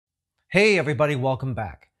Hey everybody, welcome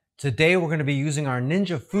back. Today we're going to be using our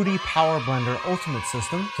Ninja Foodi Power Blender Ultimate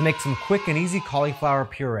System to make some quick and easy cauliflower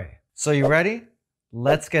puree. So you ready?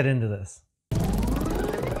 Let's get into this.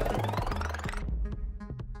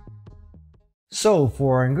 So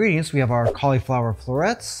for our ingredients, we have our cauliflower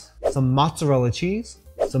florets, some mozzarella cheese,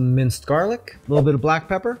 some minced garlic, a little bit of black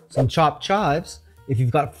pepper, some chopped chives. If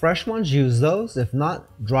you've got fresh ones, use those. If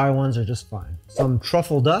not, dry ones are just fine. Some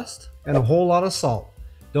truffle dust and a whole lot of salt.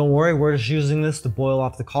 Don't worry, we're just using this to boil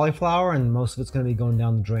off the cauliflower and most of it's going to be going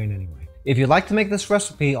down the drain anyway. If you'd like to make this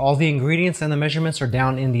recipe, all the ingredients and the measurements are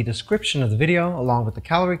down in the description of the video, along with the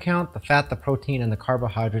calorie count, the fat, the protein, and the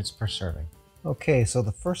carbohydrates per serving. Okay, so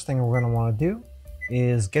the first thing we're going to want to do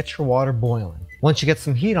is get your water boiling. Once you get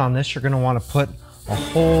some heat on this, you're going to want to put a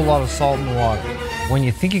whole lot of salt in the water. When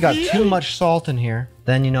you think you got too much salt in here,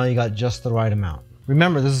 then you know you got just the right amount.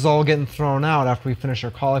 Remember, this is all getting thrown out after we finish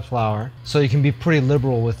our cauliflower, so you can be pretty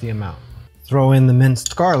liberal with the amount. Throw in the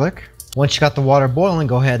minced garlic. Once you got the water boiling,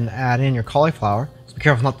 go ahead and add in your cauliflower. Just be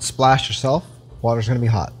careful not to splash yourself. Water's going to be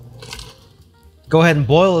hot. Go ahead and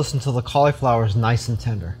boil this until the cauliflower is nice and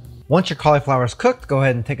tender. Once your cauliflower is cooked, go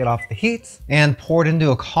ahead and take it off the heat and pour it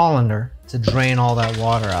into a colander to drain all that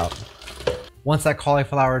water out. Once that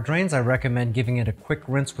cauliflower drains, I recommend giving it a quick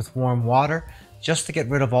rinse with warm water just to get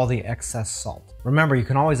rid of all the excess salt. Remember, you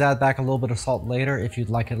can always add back a little bit of salt later if you'd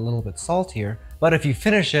like it a little bit saltier, but if you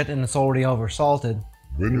finish it and it's already over salted,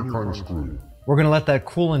 then you're kind of screwed. We're gonna let that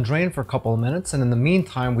cool and drain for a couple of minutes, and in the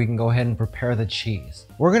meantime, we can go ahead and prepare the cheese.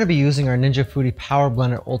 We're gonna be using our Ninja Foodi Power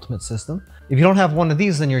Blender Ultimate System. If you don't have one of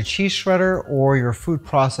these, then your cheese shredder or your food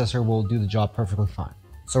processor will do the job perfectly fine.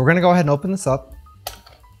 So we're gonna go ahead and open this up.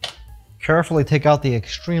 Carefully take out the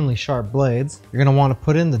extremely sharp blades. You're gonna wanna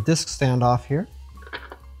put in the disc standoff here,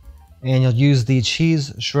 and you'll use the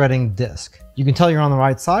cheese shredding disc. You can tell you're on the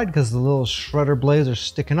right side because the little shredder blades are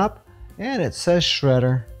sticking up, and it says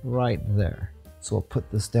shredder right there. So we'll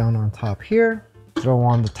put this down on top here, throw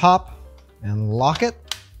on the top, and lock it.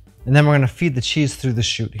 And then we're gonna feed the cheese through the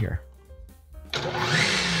chute here.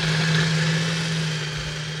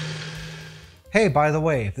 Hey, by the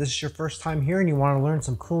way, if this is your first time here and you want to learn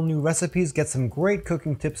some cool new recipes, get some great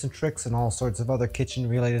cooking tips and tricks and all sorts of other kitchen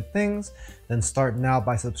related things, then start now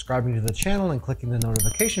by subscribing to the channel and clicking the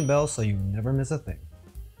notification bell so you never miss a thing.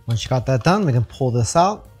 Once you got that done, we can pull this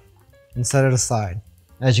out and set it aside.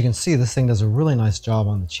 As you can see, this thing does a really nice job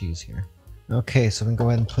on the cheese here. Okay, so we can go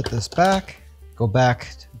ahead and put this back, go back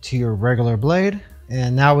to your regular blade,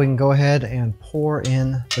 and now we can go ahead and pour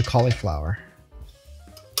in the cauliflower.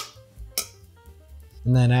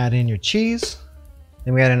 And then add in your cheese.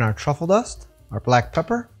 Then we add in our truffle dust, our black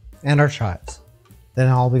pepper, and our chives. Then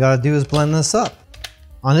all we gotta do is blend this up.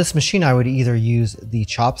 On this machine, I would either use the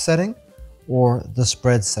chop setting or the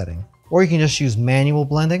spread setting. Or you can just use manual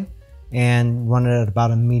blending and run it at about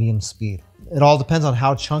a medium speed. It all depends on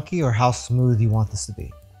how chunky or how smooth you want this to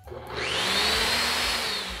be.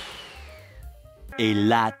 A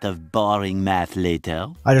lot of boring math later.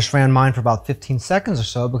 I just ran mine for about 15 seconds or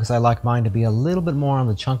so because I like mine to be a little bit more on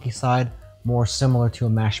the chunky side, more similar to a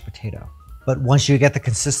mashed potato. But once you get the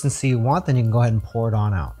consistency you want, then you can go ahead and pour it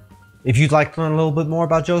on out. If you'd like to learn a little bit more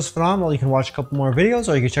about Joe's Phenomenal, you can watch a couple more videos,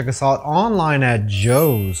 or you can check us out online at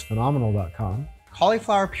joesphenomenal.com.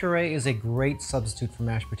 Cauliflower puree is a great substitute for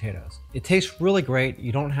mashed potatoes. It tastes really great.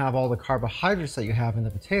 You don't have all the carbohydrates that you have in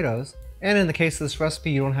the potatoes. And in the case of this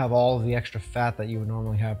recipe, you don't have all of the extra fat that you would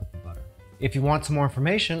normally have with the butter. If you want some more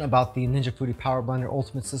information about the Ninja Foodi Power Blender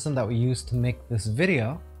Ultimate System that we used to make this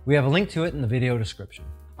video, we have a link to it in the video description.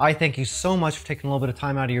 I thank you so much for taking a little bit of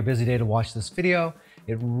time out of your busy day to watch this video.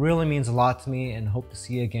 It really means a lot to me, and hope to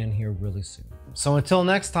see you again here really soon. So until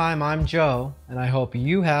next time, I'm Joe, and I hope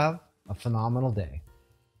you have a phenomenal day.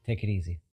 Take it easy.